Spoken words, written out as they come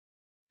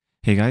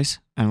Hey guys,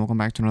 and welcome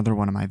back to another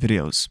one of my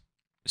videos.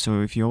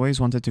 So if you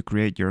always wanted to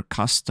create your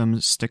custom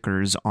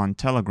stickers on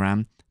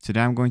Telegram,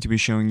 today I'm going to be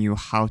showing you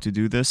how to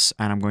do this,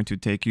 and I'm going to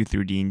take you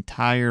through the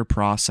entire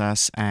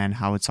process and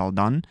how it's all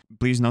done.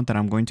 Please note that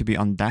I'm going to be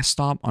on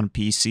desktop on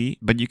PC,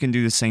 but you can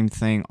do the same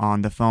thing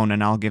on the phone,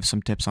 and I'll give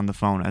some tips on the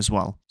phone as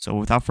well. So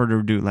without further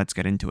ado, let's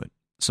get into it.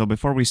 So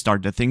before we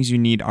start, the things you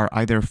need are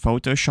either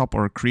Photoshop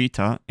or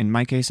Krita. In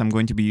my case, I'm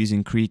going to be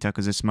using Krita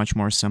because it's much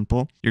more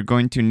simple. You're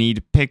going to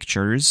need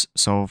pictures.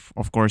 So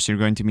of course, you're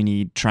going to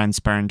need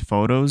transparent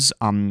photos.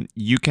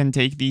 You can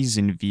take these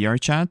in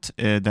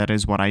VRCHAT. That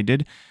is what I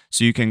did.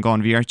 So you can go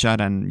on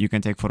VRCHAT and you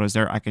can take photos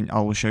there. I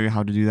will show you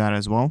how to do that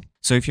as well.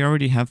 So if you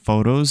already have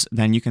photos,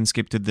 then you can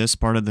skip to this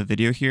part of the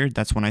video here.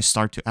 That's when I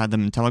start to add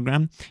them in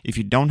Telegram. If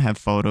you don't have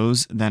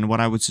photos, then what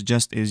I would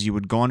suggest is you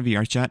would go on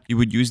VRCHAT, you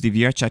would use the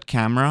VRCHAT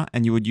camera,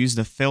 and you would use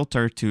the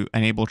filter to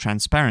enable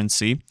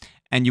transparency.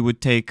 And you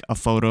would take a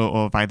photo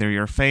of either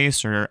your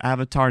face or your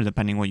avatar,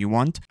 depending what you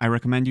want. I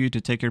recommend you to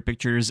take your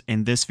pictures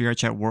in this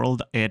VRCHAT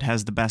world. It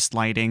has the best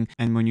lighting.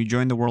 And when you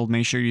join the world,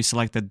 make sure you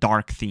select the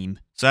dark theme.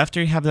 So after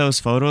you have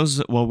those photos,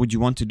 what would you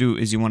want to do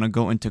is you want to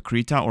go into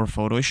Krita or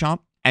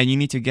Photoshop. And you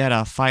need to get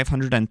a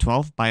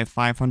 512 by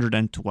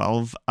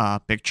 512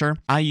 picture.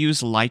 I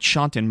use light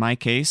shot in my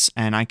case,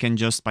 and I can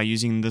just, by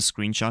using the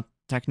screenshot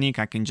technique,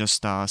 I can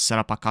just set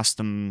up a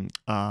custom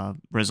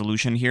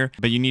resolution here.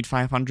 But you need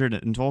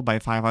 512 by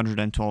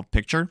 512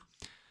 picture.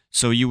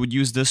 So you would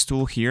use this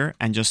tool here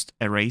and just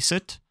erase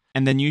it.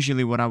 And then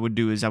usually what I would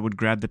do is I would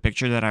grab the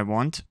picture that I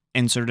want,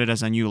 insert it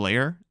as a new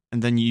layer,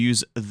 and then you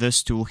use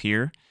this tool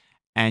here.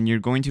 And you're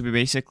going to be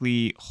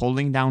basically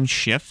holding down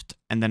Shift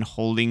and then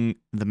holding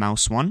the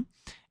mouse one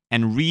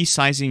and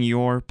resizing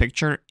your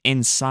picture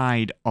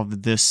inside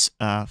of this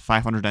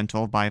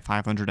 512 by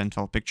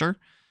 512 picture.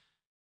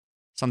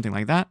 Something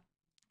like that.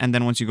 And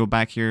then once you go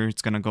back here,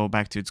 it's going to go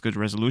back to its good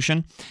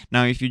resolution.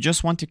 Now, if you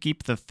just want to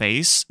keep the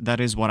face, that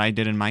is what I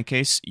did in my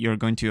case. You're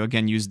going to,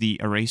 again, use the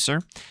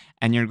eraser.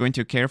 And you're going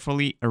to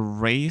carefully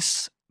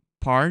erase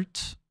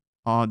part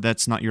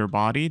that's not your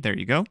body. There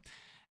you go.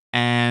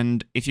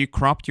 And if you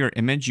cropped your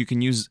image, you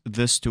can use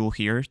this tool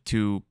here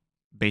to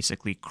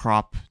basically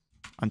crop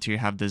until you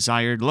have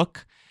desired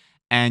look.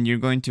 And you're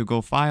going to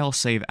go File,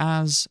 Save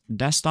As,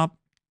 Desktop.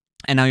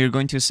 And now you're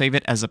going to save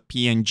it as a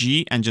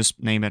PNG and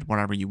just name it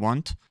whatever you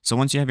want. So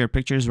once you have your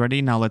pictures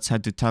ready, now let's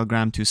head to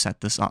Telegram to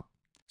set this up.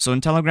 So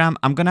in Telegram,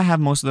 I'm going to have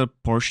most of the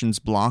portions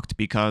blocked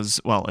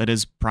because, well, it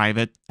is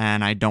private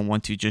and I don't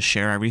want to just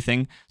share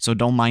everything. So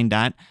don't mind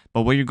that.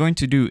 But what you're going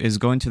to do is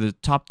go into the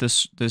top,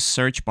 this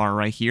search bar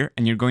right here,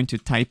 and you're going to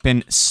type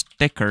in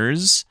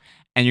stickers,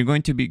 and you're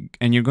going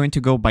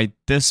to go by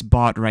this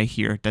bot right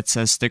here that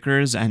says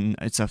stickers, and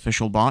it's an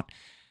official bot.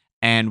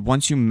 And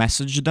once you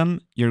message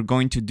them, you're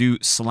going to do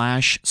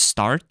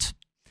 /start.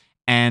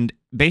 And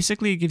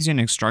basically, it gives you an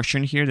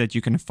instruction here that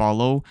you can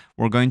follow.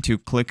 We're going to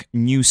click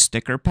New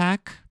Sticker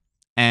Pack.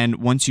 And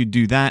once you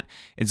do that,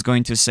 it's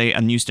going to say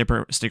a new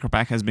sticker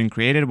pack has been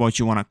created, what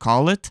you want to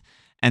call it.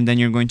 And then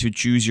you're going to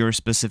choose your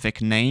specific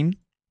name.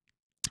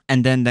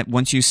 And then that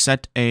once you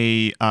set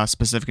a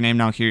specific name,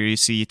 now here you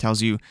see it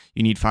tells you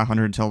you need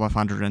 512 by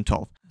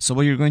 512. So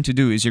what you're going to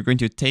do is you're going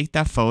to take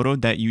that photo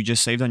that you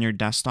just saved on your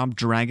desktop,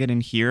 drag it in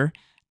here,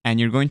 and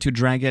you're going to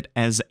drag it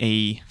as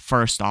a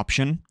first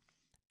option.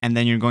 And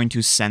then you're going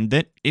to send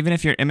it. Even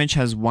if your image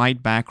has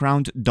white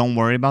background, don't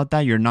worry about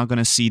that. You're not going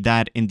to see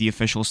that in the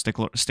official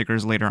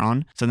stickers later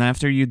on. So then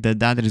after you did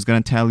that, it is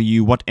going to tell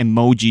you what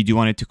emoji do you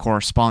want it to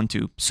correspond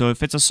to. So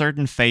if it's a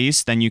certain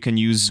face, then you can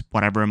use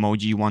whatever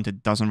emoji you want.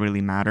 It doesn't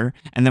really matter.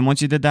 And then once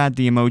you did that,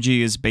 the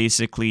emoji is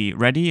basically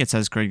ready. It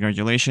says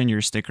congratulations, your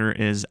sticker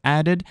is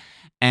added.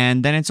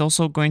 And then it's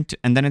also going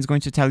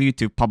to tell you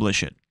to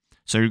publish it.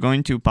 So you're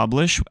going to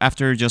publish.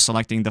 After just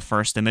selecting the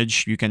first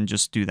image, you can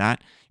just do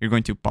that. You're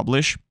going to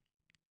publish.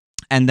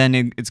 And then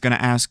it's going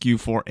to ask you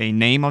for a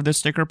name of the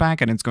sticker pack,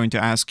 and it's going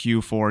to ask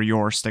you for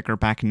your sticker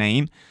pack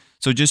name.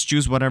 So just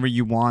choose whatever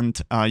you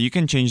want. You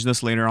can change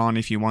this later on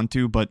if you want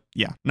to, but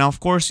yeah. Now, of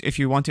course, if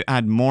you want to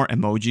add more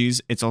emojis,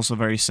 it's also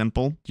very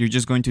simple. You're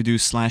just going to do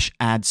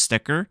 /add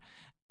sticker,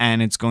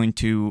 and it's going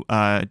to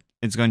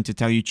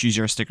tell you choose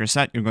your sticker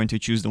set. You're going to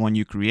choose the one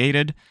you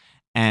created.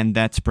 And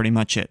that's pretty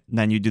much it.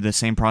 Then you do the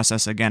same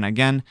process again.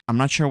 I'm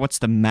not sure what's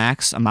the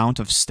max amount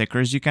of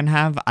stickers you can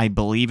have. I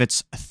believe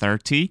it's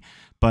 30.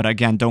 But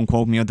again, don't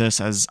quote me on this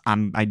as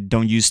I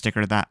don't use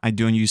I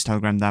don't use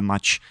Telegram that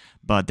much.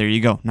 But there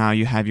you go. Now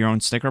you have your own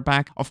sticker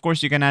pack. Of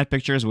course, you can add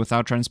pictures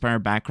without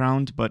transparent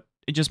background, but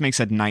it just makes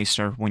it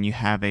nicer when you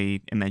have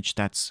a image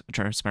that's a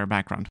transparent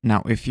background.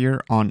 Now, if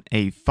you're on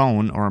a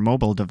phone or a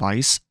mobile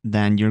device,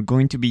 then you're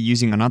going to be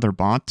using another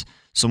bot.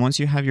 So once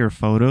you have your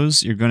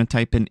photos, you're going to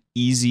type in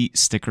Easy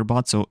Sticker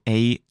Bot, so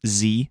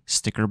AZ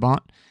Sticker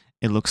Bot.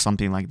 It looks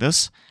something like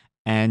this.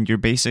 and you're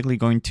basically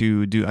going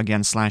to do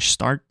again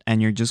 /start,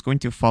 and you're just going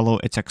to follow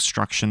its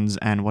instructions.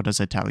 And what does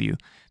it tell you?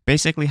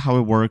 Basically how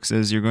it works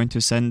is you're going to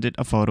send it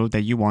a photo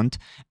that you want,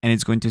 and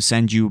it's going to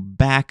send you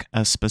back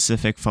a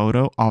specific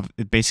photo of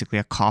basically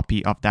a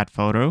copy of that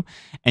photo,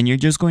 and you're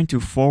just going to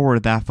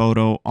forward that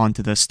photo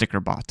onto the sticker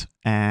bot,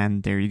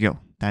 and there you go.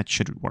 That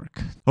should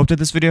work. Hope that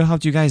this video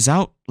helped you guys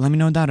out. Let me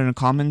know that in the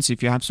comments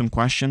if you have some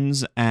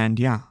questions, and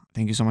yeah,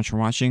 thank you so much for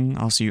watching.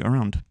 I'll see you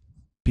around.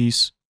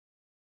 Peace.